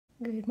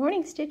Good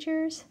morning,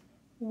 Stitchers.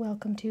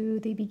 Welcome to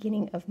the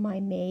beginning of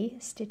my May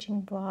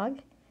stitching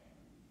vlog.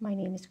 My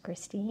name is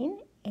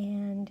Christine,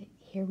 and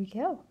here we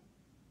go.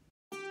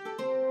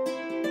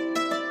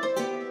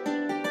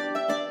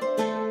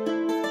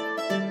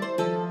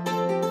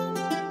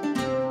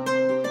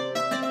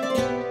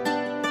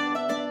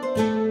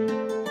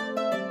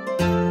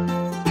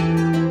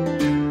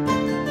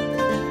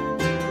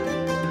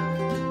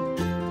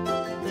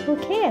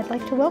 Okay, I'd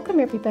like to welcome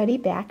everybody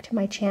back to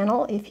my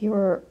channel.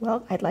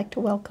 I'd like to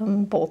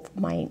welcome both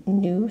my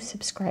new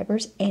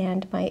subscribers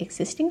and my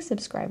existing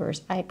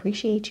subscribers. I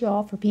appreciate you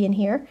all for being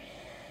here.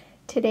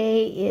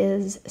 Today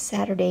is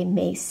Saturday,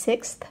 May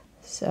 6th,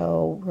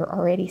 so we're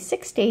already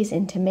 6 days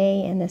into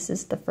May, and this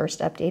is the first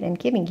update I'm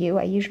giving you.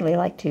 I usually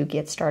like to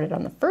get started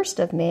on the 1st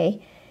of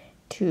May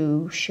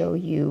to show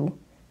you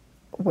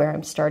where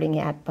I'm starting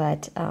at,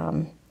 but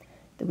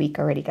the week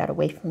already got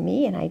away from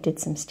me and I did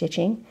some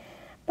stitching.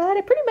 But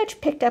I pretty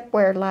much picked up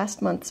where last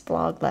month's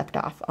vlog left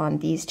off on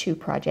these two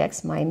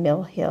projects, my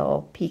Mill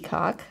Hill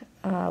Peacock,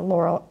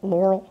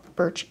 Laurel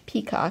Birch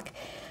Peacock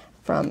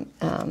from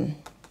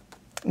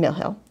Mill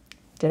Hill.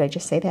 Did I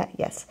just say that?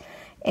 Yes.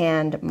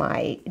 And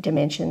my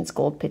Dimensions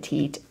Gold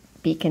Petite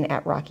Beacon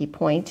at Rocky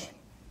Point,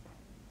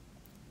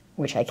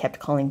 which I kept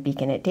calling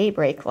Beacon at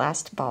Daybreak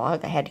last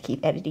vlog. I had to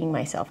keep editing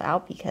myself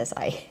out because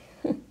I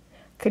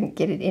couldn't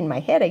get it in my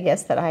head, I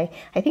guess, that I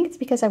think it's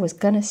because I was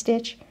going to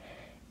stitch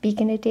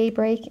Beacon at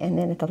Daybreak, and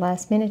then at the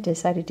last minute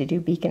decided to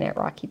do Beacon at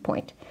Rocky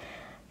Point.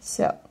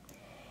 So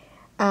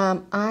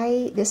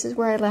this is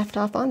where I left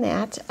off on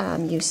that.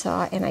 You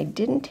saw, and I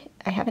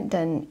haven't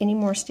done any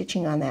more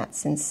stitching on that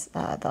since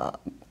the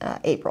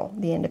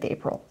end of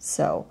April.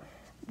 So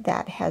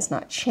that has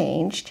not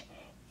changed.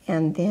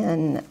 And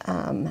then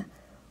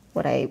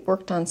what I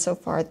worked on so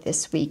far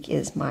this week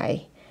is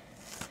my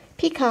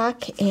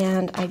Peacock,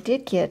 and I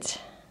did get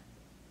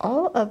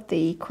all of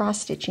the cross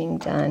stitching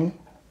done.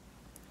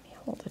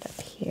 Hold it up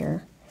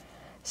here.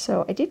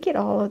 So I did get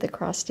all of the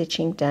cross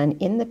stitching done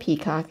in the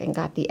Peacock and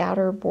got the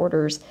outer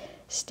borders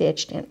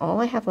stitched, and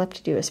all I have left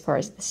to do as far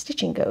as the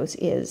stitching goes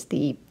is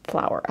the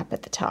flower up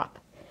at the top,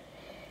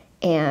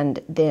 and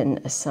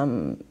then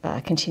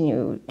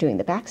continue doing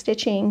the back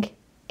stitching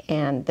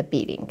and the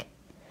beading.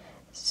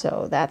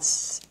 So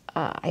that's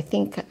I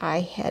think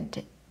I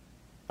hadn't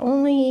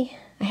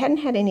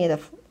had any of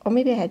the, or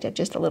maybe I had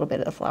just a little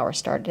bit of the flower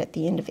started at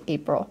the end of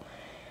April.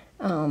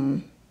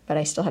 But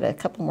I still had a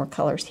couple more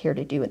colors here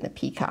to do in the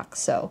Peacock.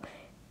 So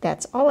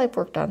that's all I've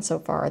worked on so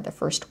far. The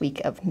first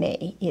week of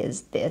May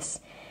is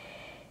this.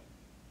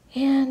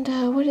 And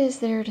what is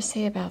there to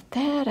say about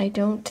that? I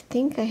don't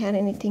think I had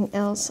anything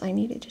else I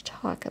needed to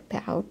talk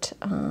about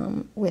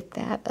with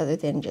that, other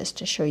than just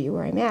to show you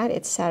where I'm at.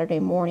 It's Saturday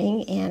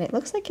morning, and it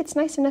looks like it's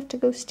nice enough to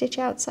go stitch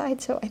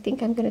outside, so I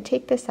think I'm going to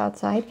take this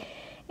outside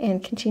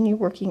and continue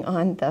working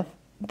on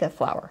the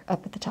flower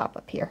up at the top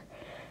up here.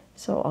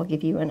 So I'll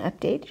give you an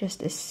update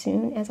just as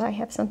soon as I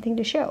have something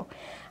to show.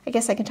 I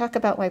guess I can talk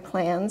about my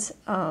plans.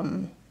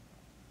 I'm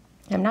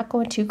not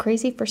going too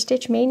crazy for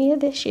Stitch Mania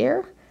this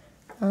year.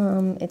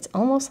 It's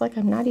almost like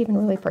I'm not even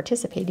really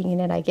participating in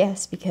it, I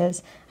guess,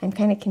 because I'm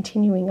kind of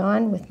continuing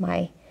on with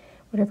my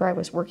whatever I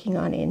was working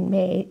on in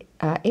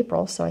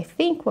April. So I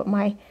think what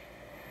my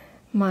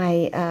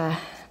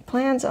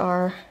plans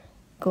are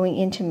going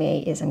into May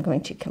is I'm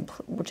going to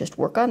just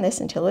work on this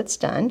until it's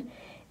done.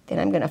 Then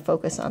I'm going to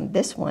focus on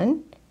this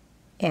one,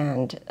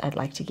 and I'd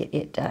like to get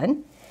it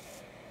done.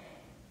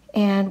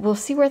 And we'll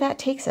see where that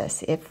takes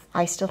us. If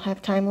I still have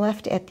time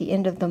left at the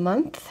end of the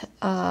month,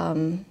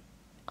 I'm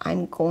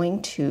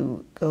going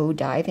to go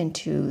dive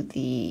into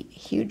the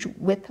huge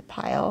whip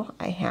pile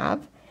I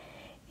have.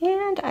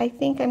 And I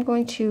think I'm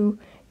going to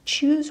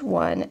choose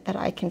one that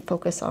I can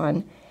focus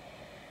on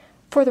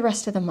for the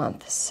rest of the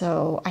month.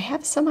 So I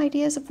have some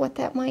ideas of what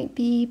that might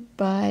be,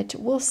 but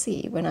we'll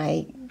see when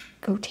I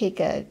go take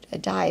a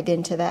dive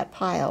into that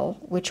pile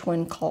which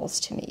one calls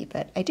to me.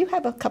 But I do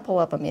have a couple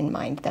of them in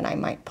mind that I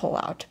might pull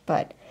out.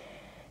 But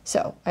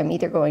so I'm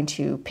either going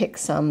to pick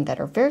some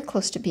that are very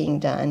close to being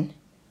done,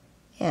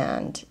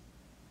 and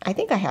I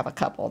think I have a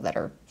couple that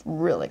are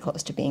really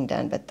close to being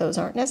done, but those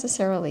aren't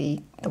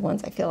necessarily the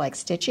ones I feel like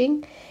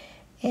stitching.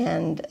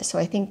 And so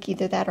I think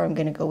either that, or I'm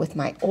going to go with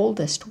my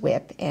oldest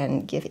whip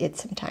and give it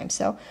some time.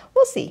 So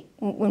we'll see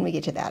when we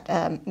get to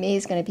that. May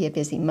is going to be a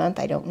busy month.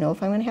 I don't know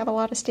if I'm going to have a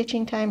lot of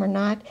stitching time or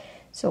not.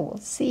 So we'll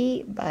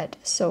see. But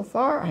so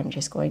far, I'm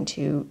just going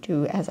to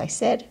do, as I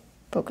said,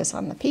 focus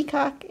on the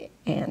Peacock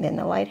and then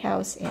the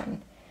Lighthouse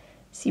and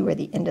see where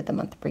the end of the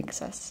month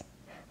brings us.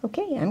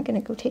 Okay, I'm going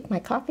to go take my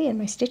coffee and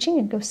my stitching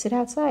and go sit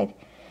outside.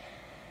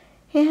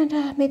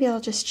 And maybe I'll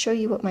just show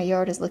you what my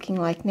yard is looking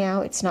like now.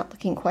 It's not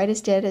looking quite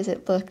as dead as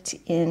it looked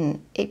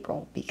in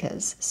April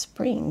because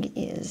spring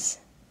is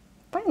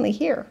finally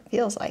here,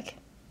 feels like.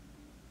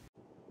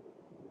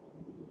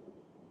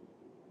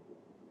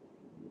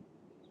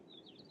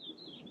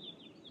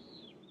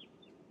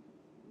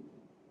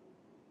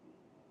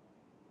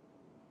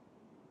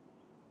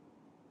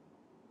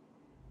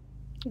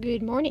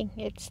 Good morning.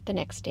 It's the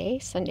next day,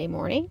 Sunday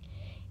morning.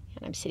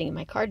 And I'm sitting in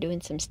my car doing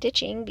some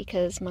stitching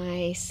because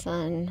my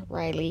son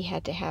Riley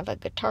had to have a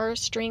guitar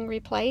string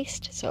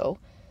replaced. So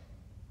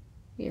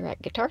we're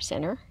at Guitar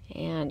Center,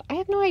 and I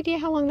have no idea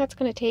how long that's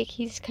going to take.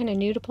 He's kind of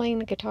new to playing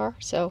the guitar,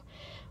 so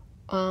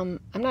I'm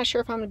not sure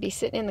if I'm going to be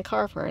sitting in the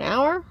car for an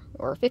hour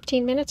or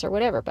 15 minutes or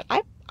whatever, but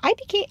I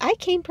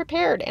came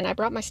prepared, and I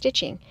brought my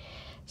stitching.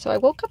 So I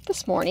woke up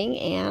this morning,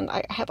 and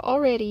I have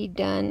already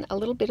done a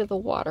little bit of the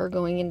water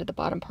going into the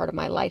bottom part of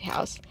my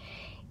lighthouse.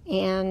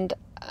 And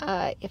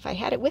if I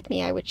had it with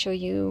me, I would show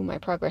you my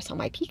progress on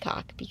my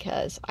peacock,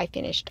 because I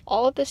finished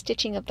all of the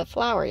stitching of the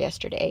flower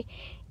yesterday,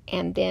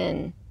 and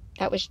then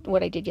that was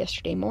what I did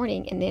yesterday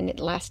morning, and then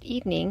last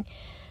evening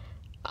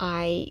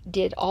I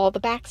did all the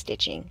back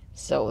stitching.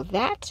 So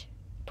that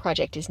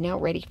project is now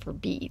ready for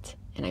beads,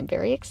 and I'm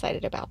very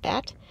excited about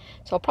that.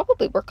 So I'll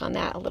probably work on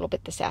that a little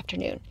bit this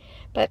afternoon.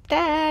 But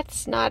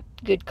that's not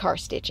good car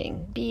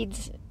stitching.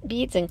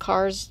 Beads and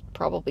cars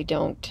probably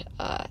don't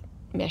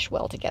mesh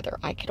well together,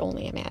 I could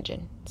only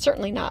imagine.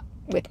 Certainly not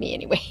with me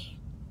anyway.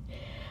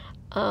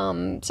 So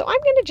I'm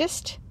going to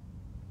just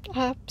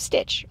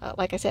stitch.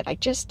 Like I said,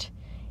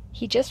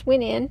 he just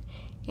went in,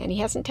 and he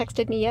hasn't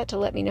texted me yet to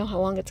let me know how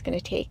long it's going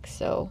to take.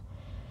 So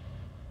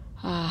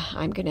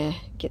I'm going to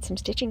get some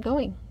stitching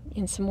going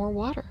in some more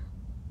water.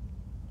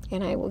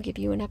 And I will give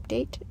you an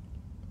update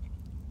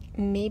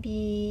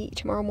maybe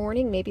tomorrow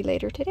morning, maybe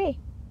later today.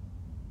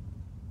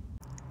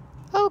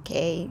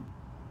 Okay,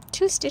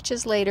 2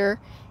 stitches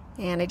later,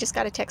 and I just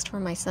got a text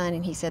from my son,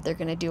 and he said they're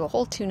going to do a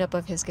whole tune-up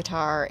of his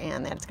guitar,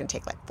 and that it's going to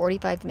take like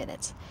 45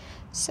 minutes.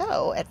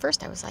 So at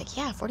first I was like,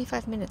 yeah,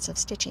 45 minutes of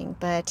stitching,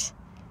 but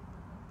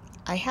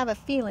I have a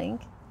feeling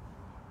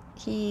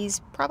he's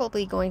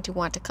probably going to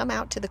want to come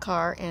out to the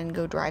car and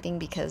go driving,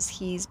 because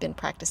he's been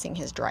practicing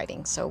his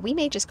driving. So we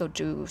may just go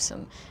do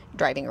some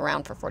driving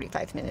around for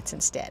 45 minutes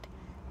instead.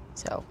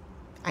 So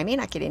I may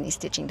not get any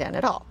stitching done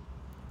at all.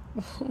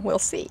 We'll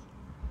see.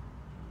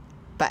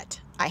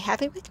 But I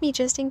have it with me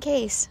just in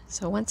case.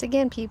 So once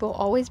again, people,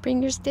 always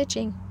bring your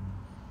stitching.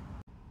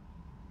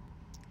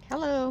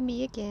 Hello,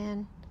 me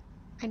again.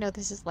 I know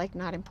this is like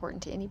not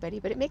important to anybody,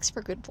 but it makes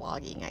for good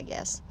vlogging, I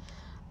guess.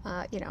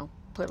 You know,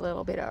 put a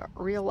little bit of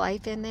real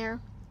life in there.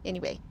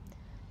 Anyway,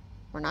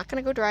 we're not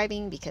going to go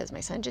driving because my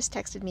son just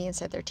texted me and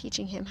said they're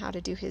teaching him how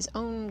to do his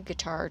own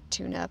guitar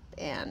tune-up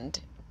and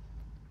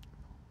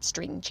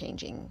string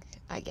changing,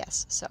 I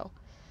guess. So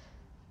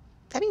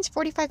that means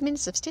 45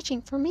 minutes of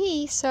stitching for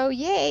me, so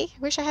yay! I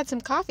wish I had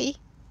some coffee.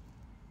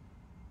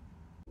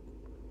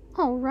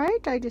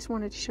 Alright, I just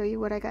wanted to show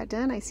you what I got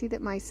done. I see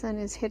that my son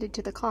is headed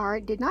to the car.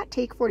 It did not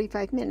take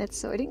 45 minutes,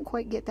 so I didn't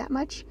quite get that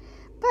much.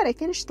 But I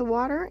finished the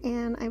water,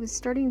 and I was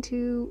starting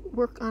to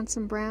work on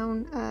some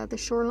brown, the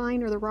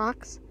shoreline or the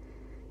rocks.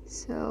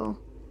 So,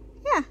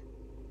 yeah,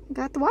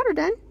 got the water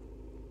done.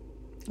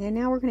 And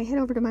now we're going to head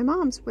over to my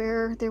mom's,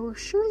 where there will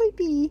surely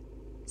be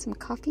some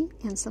coffee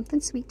and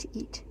something sweet to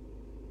eat.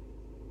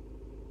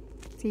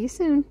 See you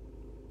soon.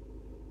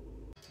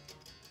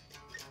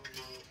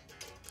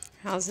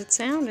 How's it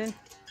sounding?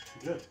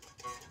 Good.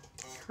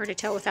 Hard to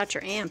tell without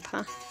your amp,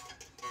 huh?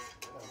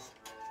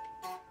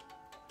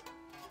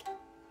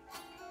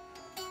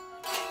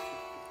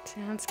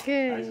 Sounds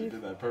good. I actually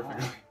did that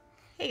perfectly.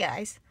 Hey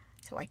guys,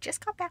 so I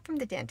just got back from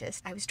the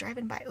dentist. I was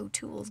driving by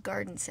O'Toole's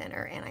Garden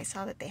Center, and I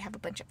saw that they have a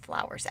bunch of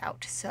flowers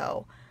out.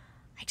 So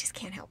I just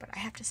can't help it. I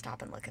have to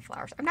stop and look at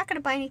flowers. I'm not going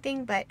to buy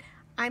anything, but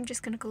I'm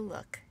just going to go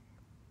look.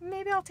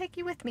 Maybe I'll take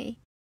you with me.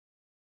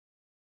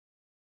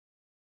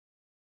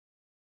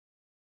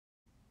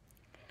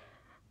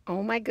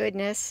 Oh my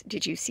goodness,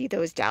 did you see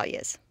those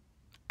dahlias?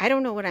 I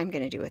don't know what I'm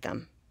going to do with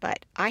them,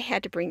 but I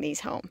had to bring these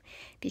home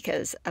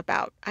because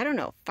about, I don't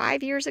know,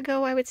 5 years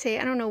ago, I would say,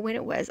 I don't know when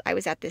it was, I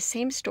was at this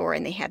same store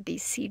and they had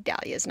these seed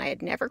dahlias, and I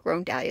had never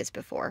grown dahlias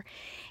before,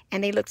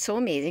 and they looked so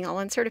amazing. I'll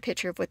insert a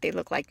picture of what they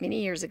looked like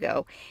many years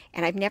ago,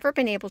 and I've never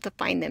been able to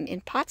find them in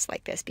pots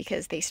like this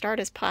because they start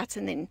as pots,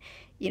 and then,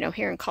 you know,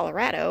 here in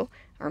Colorado,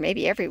 or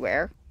maybe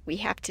everywhere, you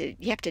have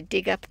to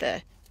dig up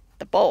the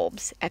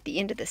bulbs at the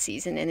end of the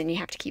season, and then you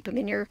have to keep them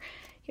in your,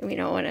 you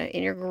know,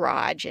 in your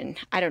garage. And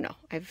I don't know,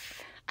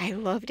 I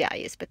love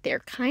dahlias, but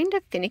they're kind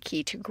of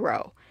finicky to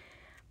grow.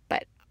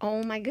 But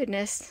oh my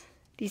goodness,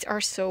 these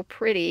are so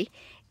pretty,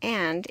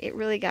 and it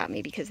really got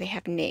me because they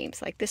have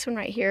names. Like this one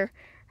right here,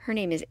 her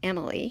name is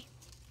Emily.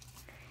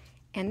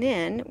 And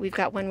then we've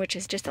got one which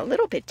is just a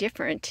little bit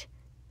different,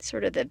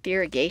 sort of the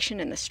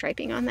variegation and the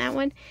striping on that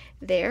one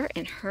there,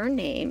 and her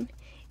name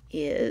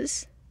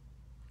is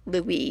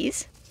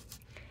Louise.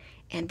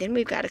 And then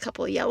we've got a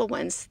couple of yellow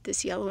ones.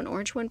 This yellow and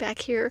orange one back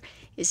here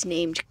is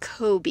named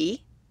Kobe.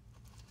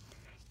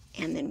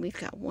 And then we've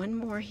got one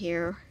more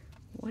here.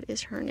 What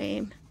is her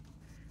name?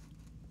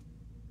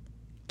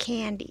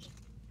 Candy.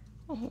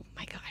 Oh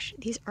my gosh,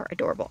 these are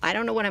adorable. I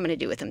don't know what I'm going to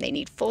do with them. They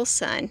need full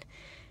sun.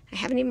 I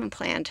haven't even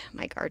planted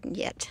my garden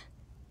yet.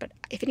 But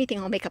if anything,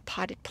 I'll make a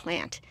potted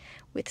plant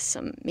with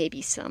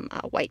maybe some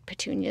white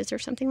petunias or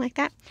something like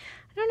that.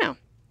 I don't know.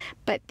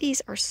 But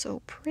these are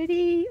so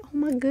pretty. Oh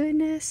my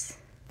goodness.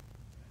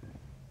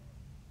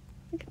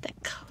 Look at the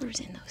colors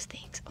in those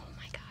things. Oh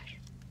my gosh.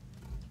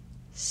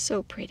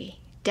 So pretty.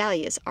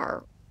 Dahlias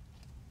are,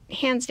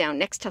 hands down,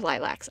 next to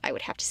lilacs, I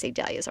would have to say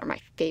dahlias are my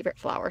favorite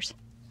flowers.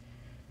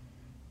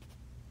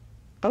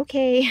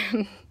 Okay,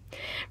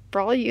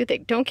 for all of you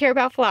that don't care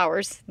about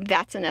flowers,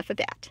 that's enough of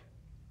that.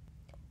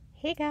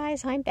 Hey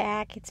guys, I'm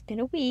back. It's been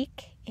a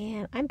week,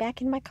 and I'm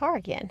back in my car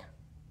again.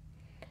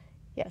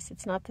 Yes,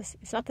 it's not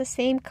the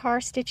same car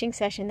stitching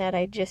session that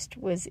I just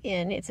was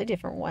in. It's a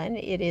different one.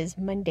 It is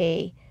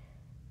Monday,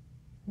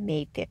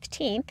 May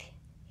 15th.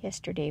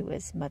 Yesterday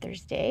was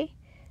Mother's Day.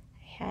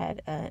 I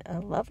had a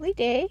lovely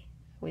day.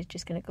 I was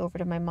just going to go over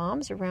to my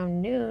mom's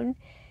around noon,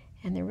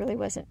 and there really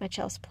wasn't much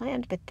else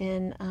planned. But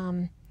then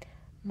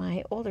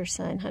my older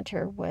son,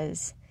 Hunter,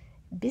 was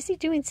busy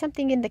doing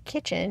something in the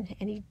kitchen,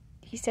 and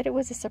he said it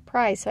was a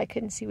surprise, so I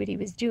couldn't see what he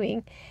was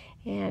doing.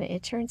 And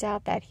it turns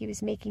out that he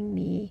was making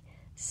me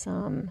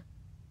some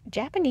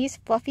Japanese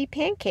fluffy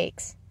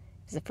pancakes.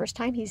 It was the first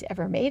time he's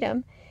ever made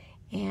them.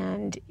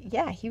 And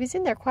yeah, he was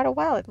in there quite a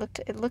while. It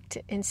looked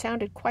and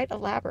sounded quite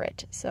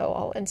elaborate. So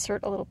I'll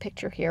insert a little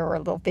picture here or a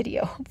little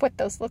video of what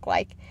those look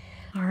like.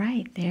 All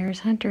right, there's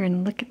Hunter,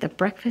 and look at the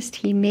breakfast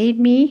he made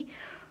me.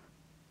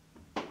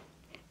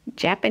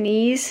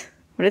 Japanese,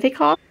 what are they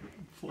called?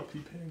 Fluffy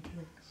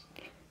pancakes.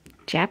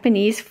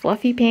 Japanese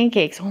fluffy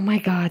pancakes. Oh my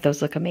God,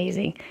 those look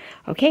amazing.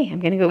 Okay,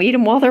 I'm gonna go eat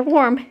them while they're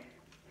warm.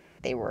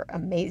 They were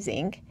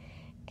amazing,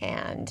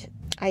 and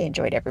I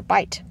enjoyed every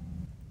bite.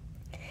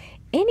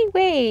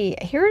 Anyway,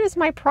 here is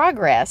my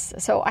progress.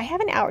 So I have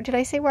an hour. Did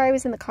I say where I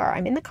was in the car?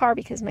 I'm in the car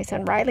because my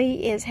son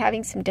Riley is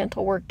having some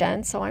dental work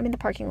done. So I'm in the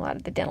parking lot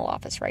of the dental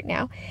office right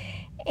now.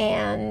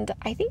 And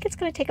I think it's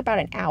going to take about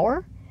an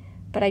hour.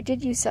 But I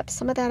did use up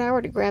some of that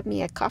hour to grab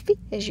me a coffee,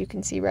 as you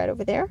can see right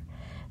over there.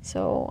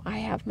 So I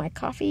have my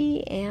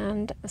coffee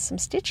and some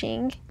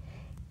stitching.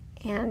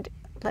 And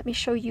let me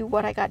show you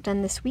what I got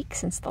done this week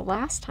since the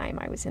last time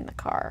I was in the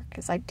car.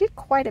 Because I did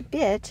quite a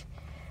bit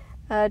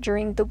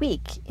during the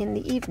week in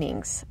the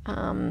evenings.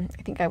 I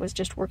think I was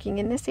just working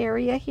in this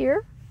area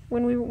here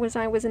when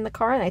I was in the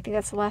car, and I think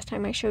that's the last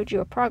time I showed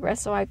you a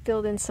progress. So I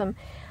filled in some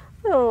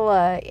little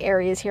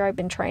areas here. I've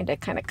been trying to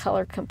kind of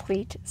color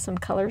complete some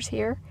colors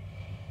here.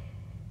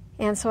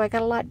 And so I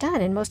got a lot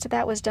done, and most of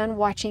that was done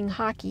watching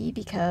hockey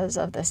because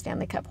of the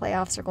Stanley Cup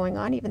playoffs are going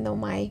on. Even though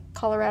my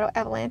Colorado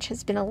Avalanche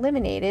has been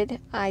eliminated,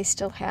 I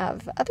still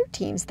have other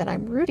teams that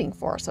I'm rooting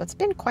for. So it's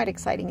been quite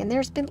exciting, and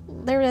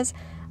there has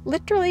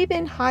literally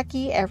been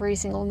hockey every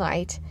single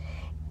night.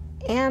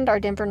 And our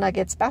Denver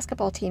Nuggets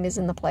basketball team is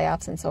in the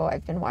playoffs, and so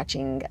I've been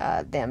watching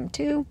them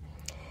too.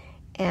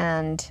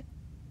 And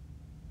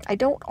I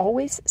don't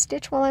always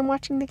stitch while I'm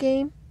watching the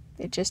game.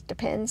 It just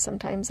depends.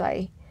 Sometimes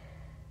I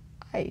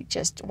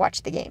just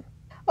watch the game.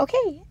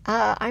 Okay,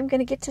 I'm going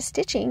to get to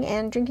stitching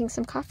and drinking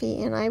some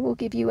coffee, and I will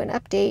give you an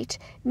update.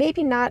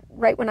 Maybe not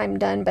right when I'm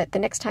done, but the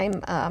next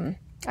time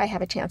I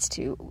have a chance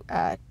to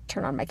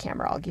turn on my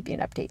camera, I'll give you an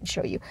update and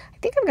show you. I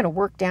think I'm going to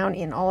work down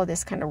in all of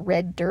this kind of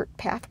red dirt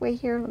pathway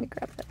here. Let me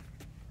grab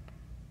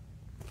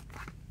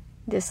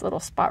this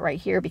little spot right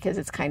here because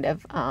it's kind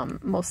of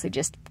mostly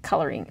just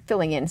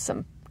filling in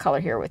some color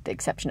here with the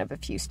exception of a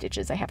few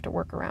stitches I have to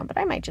work around, but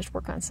I might just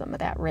work on some of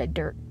that red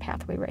dirt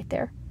pathway right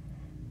there.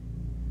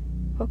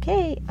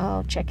 Okay,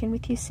 I'll check in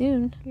with you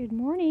soon. Good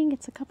morning,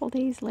 it's a couple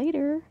days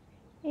later,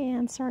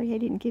 and sorry I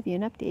didn't give you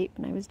an update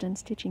when I was done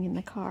stitching in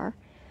the car,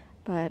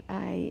 but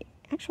I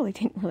actually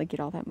didn't really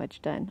get all that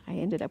much done. I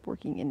ended up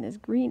working in this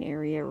green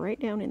area right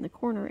down in the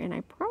corner, and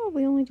I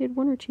probably only did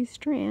 1 or 2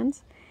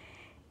 strands,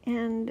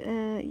 and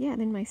yeah,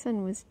 then my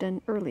son was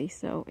done early,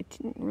 so I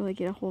didn't really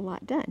get a whole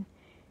lot done.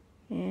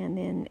 And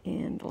then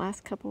in the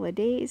last couple of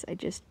days, I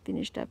just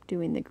finished up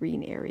doing the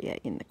green area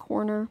in the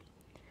corner.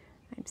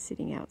 I'm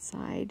sitting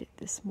outside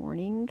this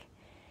morning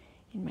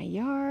in my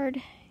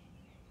yard.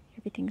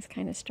 Everything's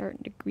kind of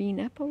starting to green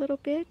up a little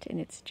bit, and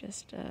it's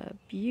just a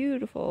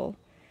beautiful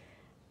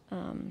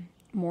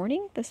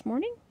morning this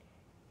morning.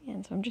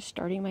 And so I'm just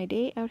starting my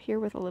day out here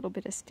with a little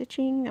bit of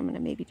stitching. I'm going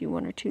to maybe do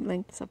 1 or 2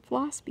 lengths of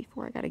floss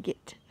before I got to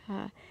get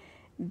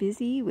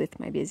busy with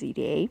my busy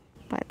day.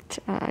 But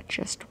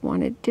just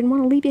didn't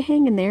want to leave you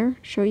hanging there.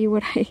 Show you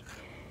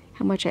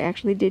how much I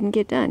actually didn't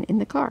get done in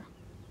the car.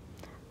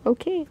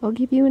 Okay, I'll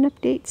give you an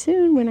update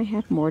soon when I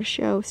have more to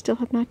show. Still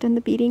have not done the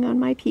beading on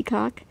my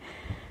peacock,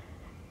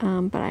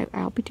 but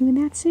I'll be doing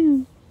that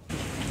soon.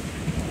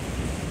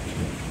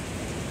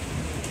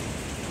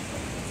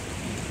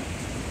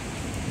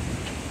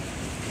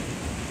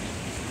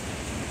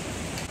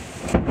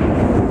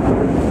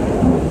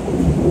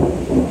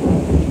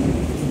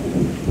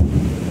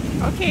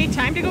 Okay,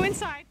 time to go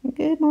inside.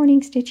 Good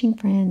morning, stitching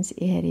friends.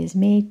 It is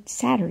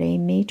Saturday,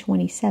 May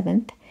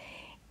 27th.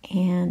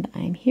 And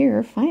I'm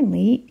here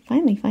finally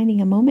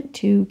finding a moment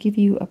to give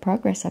you a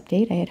progress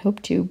update. I had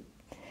hoped to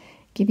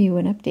give you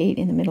an update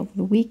in the middle of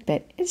the week,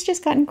 but it's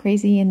just gotten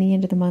crazy, and the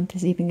end of the month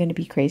is even going to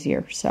be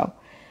crazier. So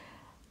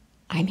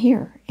I'm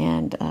here,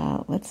 and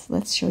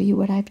let's show you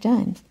what I've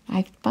done.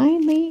 I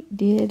finally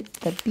did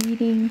the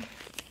beading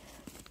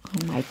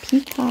on my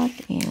peacock,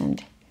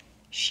 and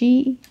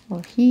she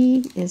or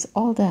he is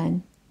all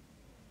done.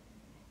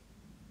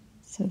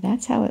 So So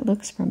that's how it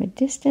looks from a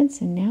distance,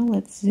 and now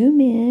let's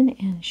zoom in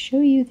and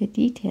show you the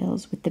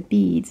details with the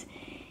beads.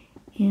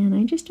 And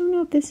I just don't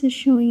know if this is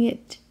showing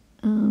it,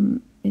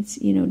 it's,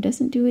 you know,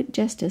 doesn't do it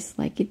justice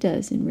like it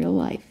does in real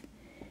life.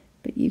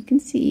 But you can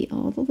see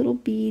all the little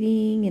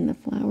beading and the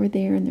flower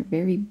there, and they're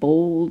very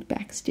bold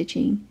back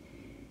stitching.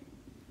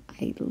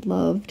 I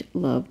loved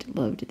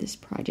this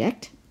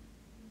project.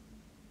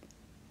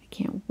 I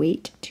can't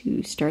wait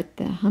to start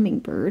the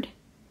hummingbird.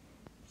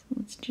 So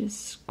let's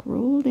just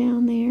scroll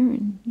down there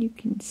and you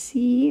can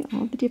see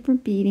all the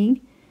different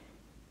beading.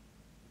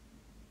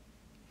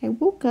 I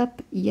woke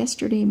up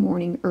yesterday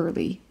morning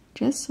early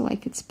just so I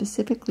could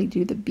specifically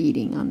do the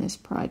beading on this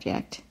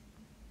project,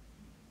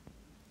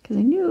 because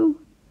I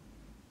knew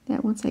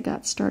that once I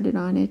got started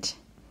on it,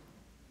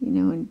 you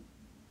know, and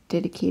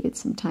dedicated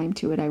some time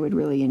to it, I would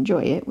really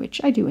enjoy it,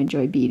 which I do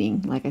enjoy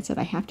beading. Like I said,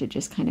 I have to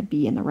just kind of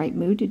be in the right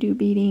mood to do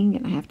beading,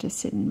 and I have to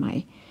sit in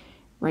my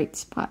right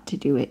spot to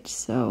do it.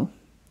 So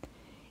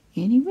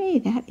anyway,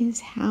 that is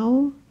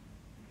how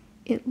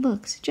it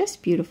looks.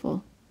 Just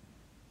beautiful.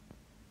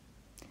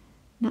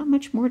 Not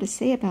much more to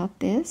say about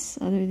this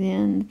other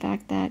than the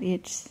fact that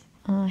it's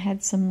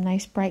had some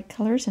nice bright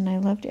colors, and I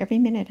loved every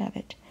minute of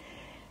it.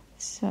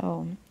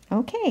 So,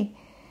 okay.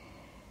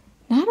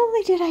 Not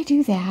only did I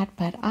do that,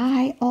 but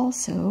I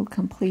also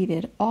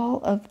completed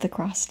all of the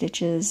cross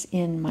stitches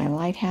in my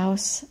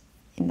lighthouse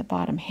in the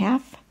bottom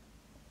half.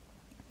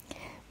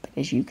 But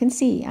as you can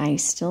see, I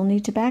still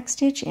need to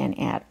backstitch and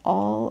add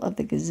all of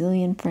the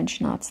gazillion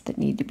French knots that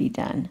need to be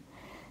done.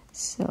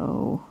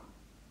 So,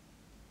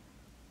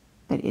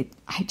 but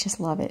I just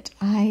love it.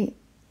 I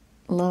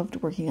loved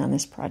working on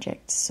this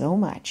project so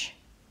much.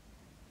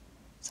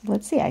 So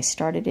let's see, I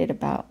started it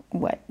about,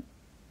 what,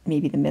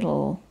 maybe the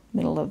middle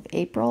of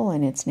April,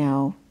 and it's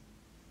now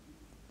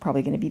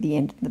probably going to be the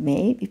end of the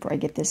May before I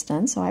get this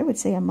done. So I would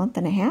say a month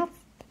and a half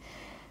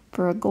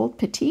for a gold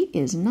petite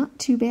is not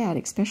too bad,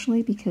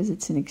 especially because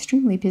it's an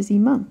extremely busy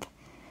month.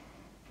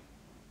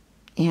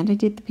 And I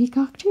did the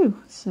peacock too,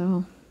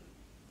 so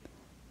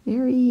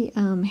very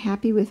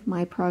happy with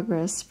my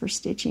progress for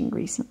stitching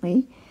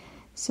recently.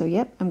 So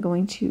yep, I'm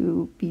going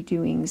to be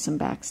doing some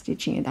back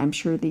stitching, and I'm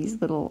sure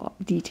these little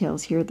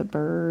details here, the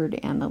bird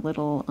and the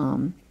little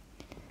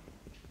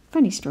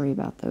funny story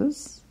about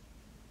those,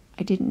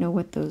 I didn't know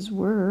what those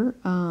were.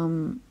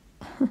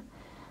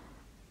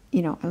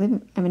 You know,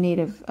 I'm a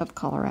native of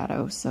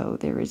Colorado, so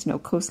there is no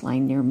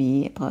coastline near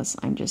me, plus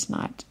I'm just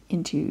not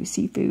into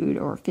seafood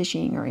or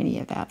fishing or any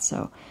of that,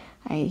 so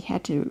I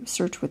had to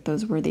search what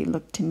those were. They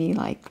looked to me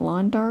like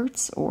lawn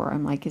darts, or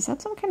I'm like, is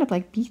that some kind of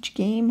like beach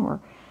game, or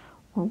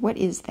what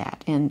is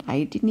that? And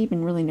I didn't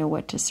even really know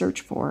what to search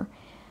for.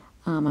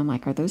 I'm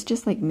like, are those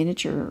just like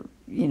miniature,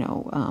 you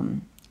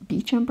know,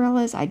 beach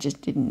umbrellas? I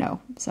just didn't know.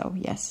 So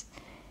yes,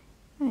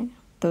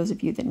 those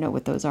of you that know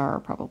what those are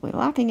probably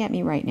laughing at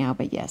me right now,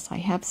 but yes, I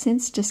have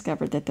since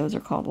discovered that those are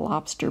called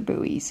lobster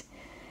buoys.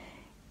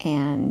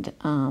 And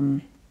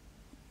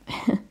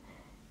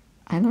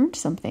I learned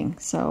something.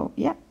 So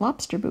yeah,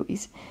 lobster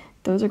buoys.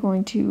 Those are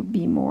going to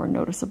be more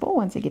noticeable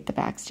once I get the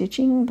back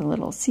stitching, the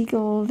little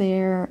seagull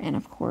there, and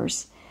of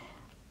course,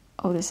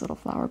 oh, this little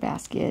flower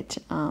basket.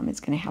 It's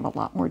going to have a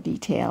lot more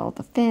detail,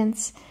 the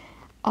fence,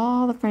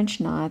 all the French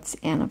knots,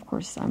 and of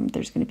course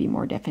there's going to be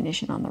more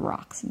definition on the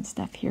rocks and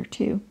stuff here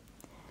too.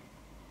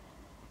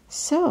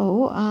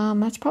 So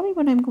that's probably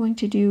what I'm going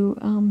to do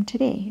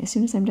today. As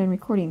soon as I'm done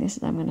recording this,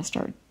 I'm going to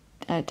start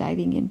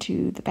diving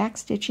into the back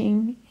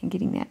stitching and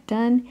getting that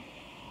done.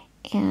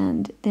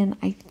 And then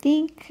I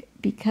think,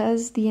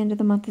 because the end of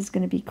the month is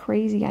going to be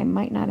crazy, I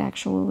might not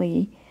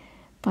actually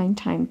find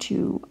time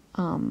to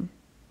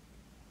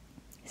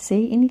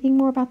say anything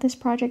more about this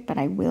project, but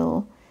I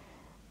will.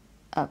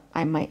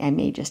 I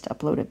may just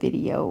upload a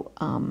video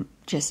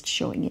just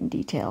showing in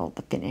detail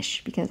the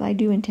finish, because I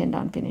do intend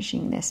on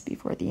finishing this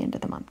before the end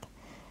of the month.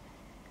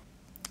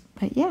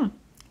 But yeah,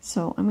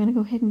 so I'm going to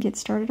go ahead and get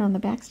started on the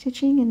back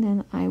stitching, and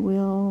then I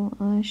will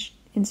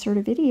insert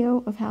a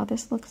video of how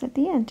this looks at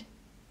the end.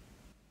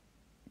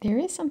 There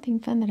is something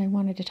fun that I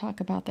wanted to talk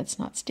about that's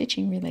not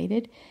stitching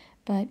related,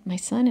 but my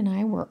son and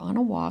I were on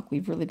a walk.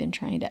 We've really been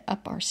trying to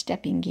up our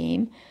stepping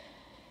game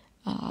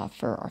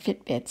for our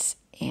Fitbits,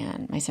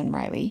 and my son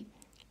Riley.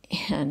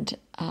 And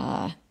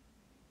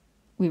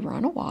we were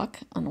on a walk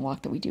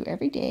that we do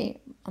every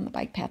day on the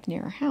bike path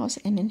near our house,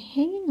 and then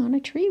hanging on a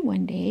tree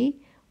one day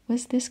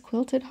was this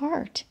quilted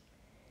heart.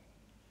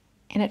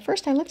 And at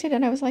first I looked at it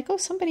and I was like, oh,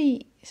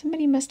 somebody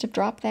must have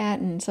dropped that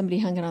and somebody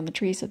hung it on the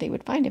tree so they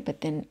would find it.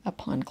 But then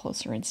upon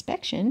closer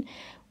inspection,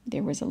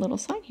 there was a little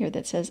sign here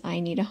that says, I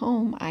need a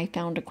home. I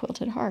found a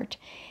quilted heart.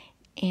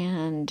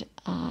 And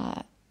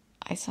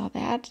I saw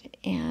that,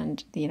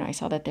 and you know, I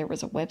saw that there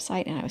was a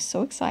website, and I was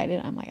so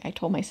excited. I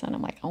told my son,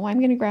 I'm like, oh, I'm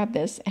going to grab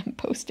this and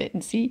post it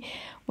and see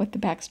what the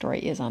backstory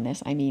is on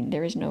this. I mean,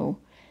 there is no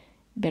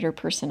better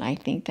person, I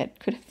think, that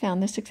could have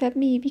found this except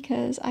me,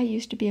 because I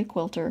used to be a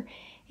quilter,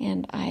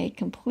 and I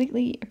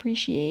completely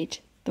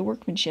appreciate the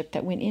workmanship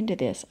that went into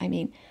this. I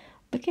mean,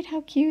 look at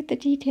how cute the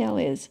detail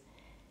is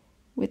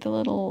with the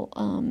little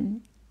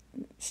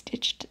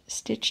stitched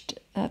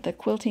the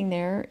quilting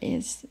there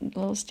is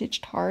little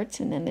stitched hearts,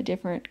 and then the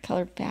different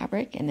colored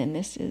fabric, and then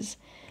this is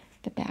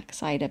the back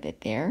side of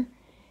it there.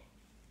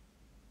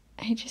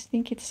 I just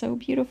think it's so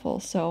beautiful.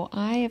 So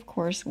I, of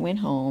course, went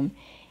home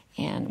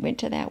and went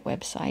to that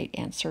website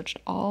and searched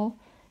all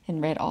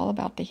and read all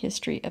about the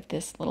history of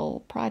this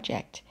little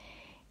project.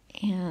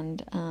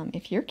 And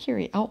if you're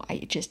curious,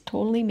 it just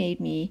totally made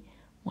me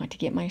want to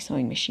get my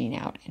sewing machine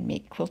out and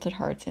make quilted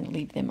hearts and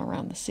leave them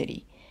around the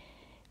city,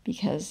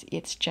 because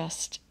it's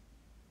just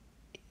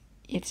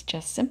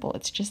simple.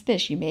 It's just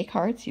this: you make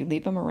hearts, you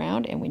leave them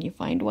around, and when you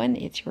find one,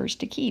 it's yours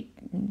to keep.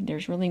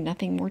 There's really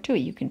nothing more to it.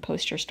 You can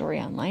post your story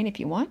online if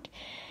you want,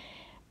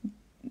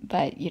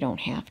 but you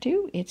don't have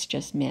to. It's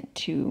just meant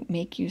to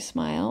make you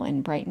smile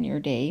and brighten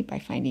your day by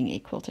finding a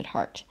quilted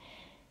heart.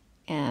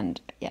 And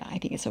yeah, I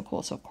think it's so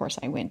cool. So of course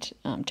I went,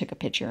 took a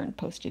picture and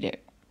posted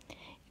it.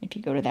 If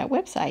you go to that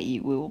website,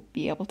 you will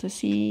be able to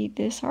see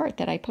this heart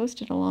that I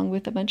posted along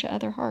with a bunch of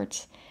other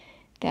hearts.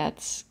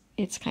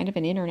 It's kind of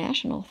an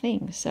international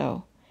thing.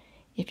 So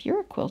if you're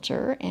a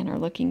quilter and are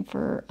looking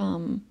for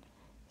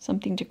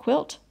something to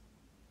quilt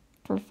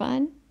for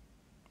fun,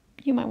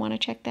 you might want to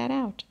check that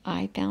out.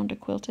 I found a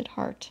quilted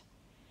heart.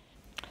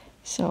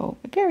 So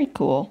very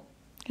cool.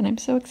 And I'm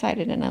so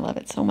excited, and I love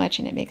it so much,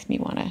 and it makes me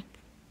want to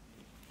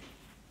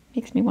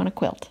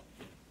quilt.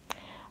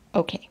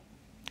 Okay,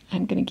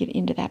 I'm going to get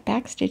into that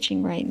back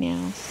stitching right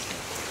now.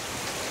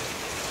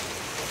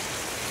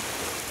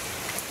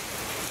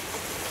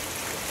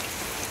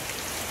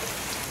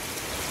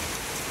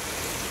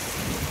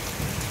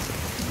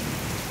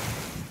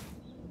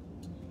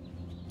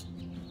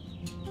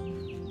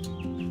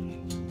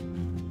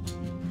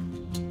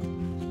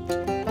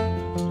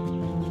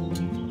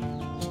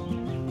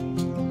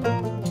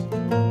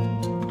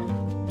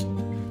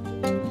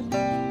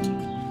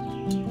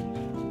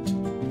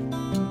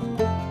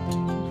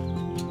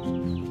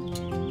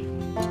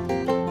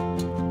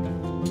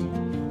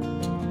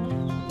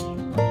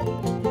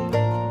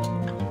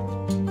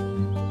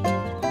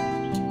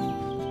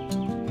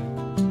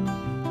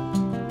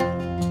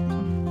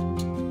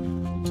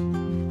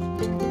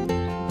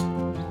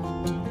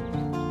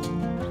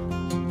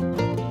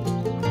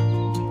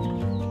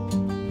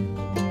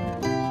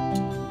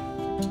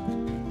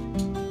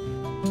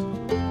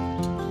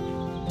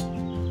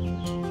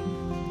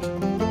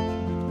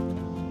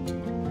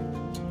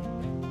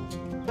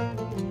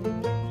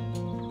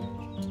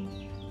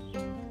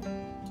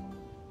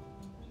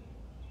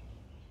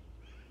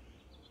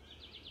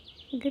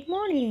 Good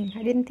morning.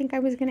 I didn't think I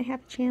was going to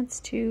have a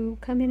chance to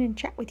come in and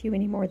chat with you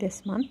anymore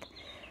this month.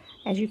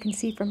 As you can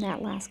see from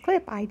that last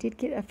clip, I did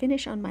get a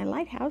finish on my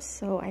lighthouse,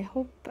 so I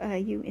hope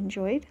you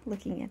enjoyed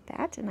looking at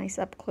that. A nice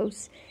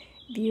up-close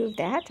view of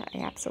that. I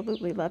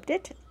absolutely loved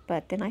it,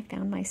 but then I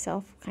found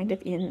myself kind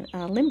of in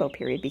a limbo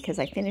period because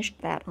I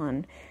finished that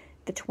on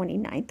the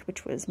 29th,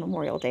 which was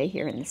Memorial Day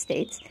here in the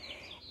States,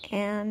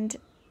 and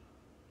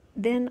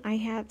then I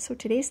have, so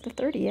today's the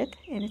 30th,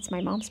 and it's my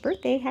mom's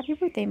birthday. Happy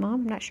birthday, Mom.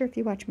 I'm not sure if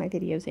you watch my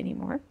videos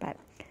anymore, but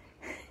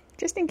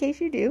just in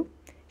case you do,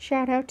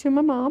 shout out to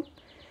my mom.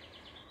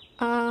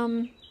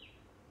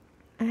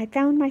 I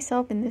found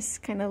myself in this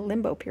kind of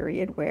limbo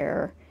period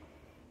where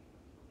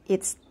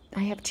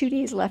I have 2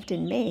 days left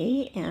in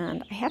May,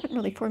 and I haven't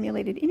really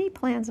formulated any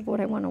plans of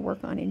what I want to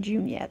work on in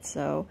June yet,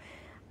 so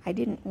I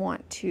didn't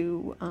want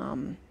to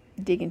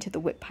dig into the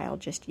whip pile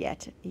just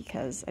yet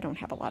because I don't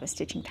have a lot of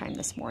stitching time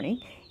this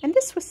morning. And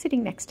this was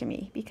sitting next to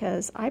me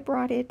because I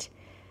brought it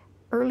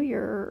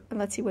earlier,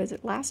 let's see, was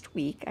it last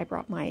week? I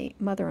brought my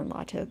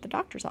mother-in-law to the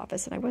doctor's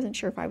office, and I wasn't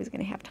sure if I was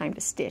going to have time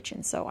to stitch,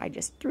 and so I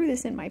just threw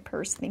this in my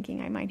purse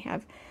thinking I might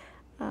have,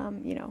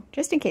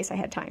 just in case I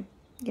had time.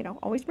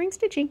 Always bring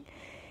stitching.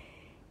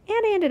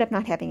 And I ended up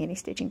not having any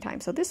stitching time.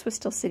 So this was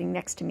still sitting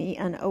next to me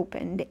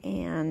unopened,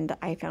 and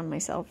I found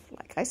myself,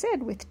 like I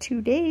said, with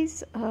 2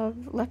 days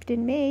left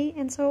in May,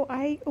 and so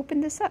I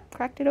opened this up,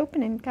 cracked it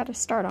open, and got a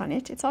start on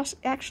it. It's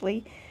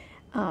actually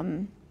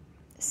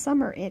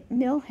summer at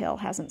Mill Hill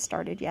hasn't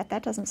started yet.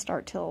 That doesn't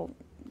start till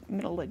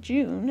middle of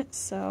June,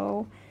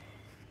 so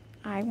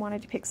I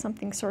wanted to pick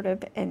something sort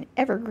of an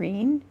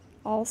evergreen,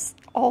 all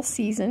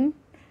season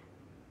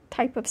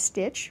type of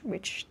stitch,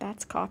 which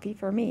that's coffee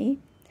for me.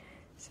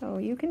 So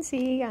you can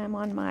see I'm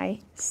on my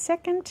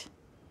second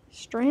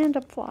strand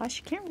of floss.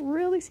 You can't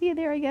really see it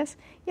there, I guess.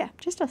 Yeah,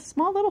 just a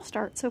small little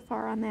start so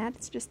far on that.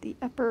 It's just the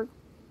upper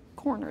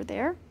corner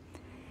there.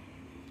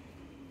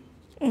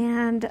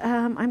 And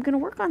I'm going to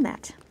work on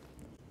that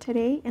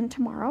today and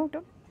tomorrow.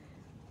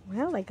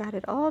 Well, I got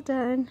it all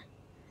done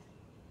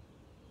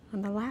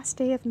on the last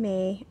day of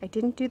May. I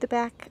didn't do the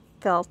back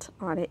felt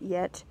on it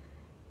yet.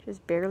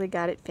 Just barely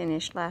got it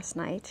finished last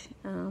night.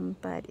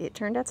 But it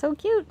turned out so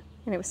cute,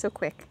 and it was so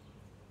quick.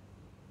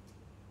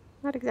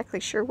 Not exactly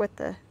sure what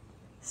the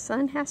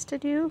sun has to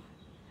do.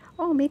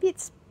 Oh, maybe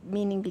it's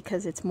meaning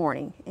because it's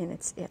morning and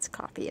it's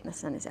coffee and the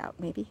sun is out.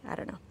 Maybe, I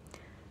don't know.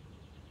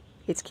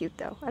 It's cute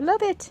though. I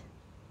love it.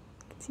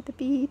 You can see the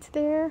beads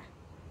there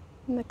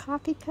in the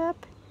coffee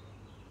cup.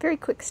 very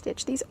quick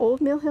stitch. These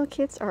old Mill Hill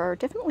kits are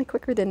definitely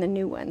quicker than the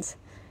new ones.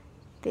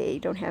 They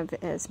don't have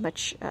as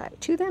much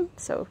to them,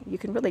 so you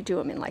can really do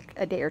them in like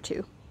a day or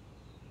two.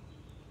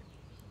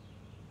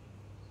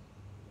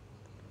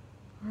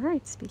 All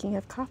right, speaking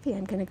of coffee,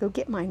 I'm going to go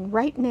get mine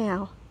right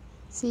now.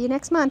 See you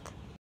next month.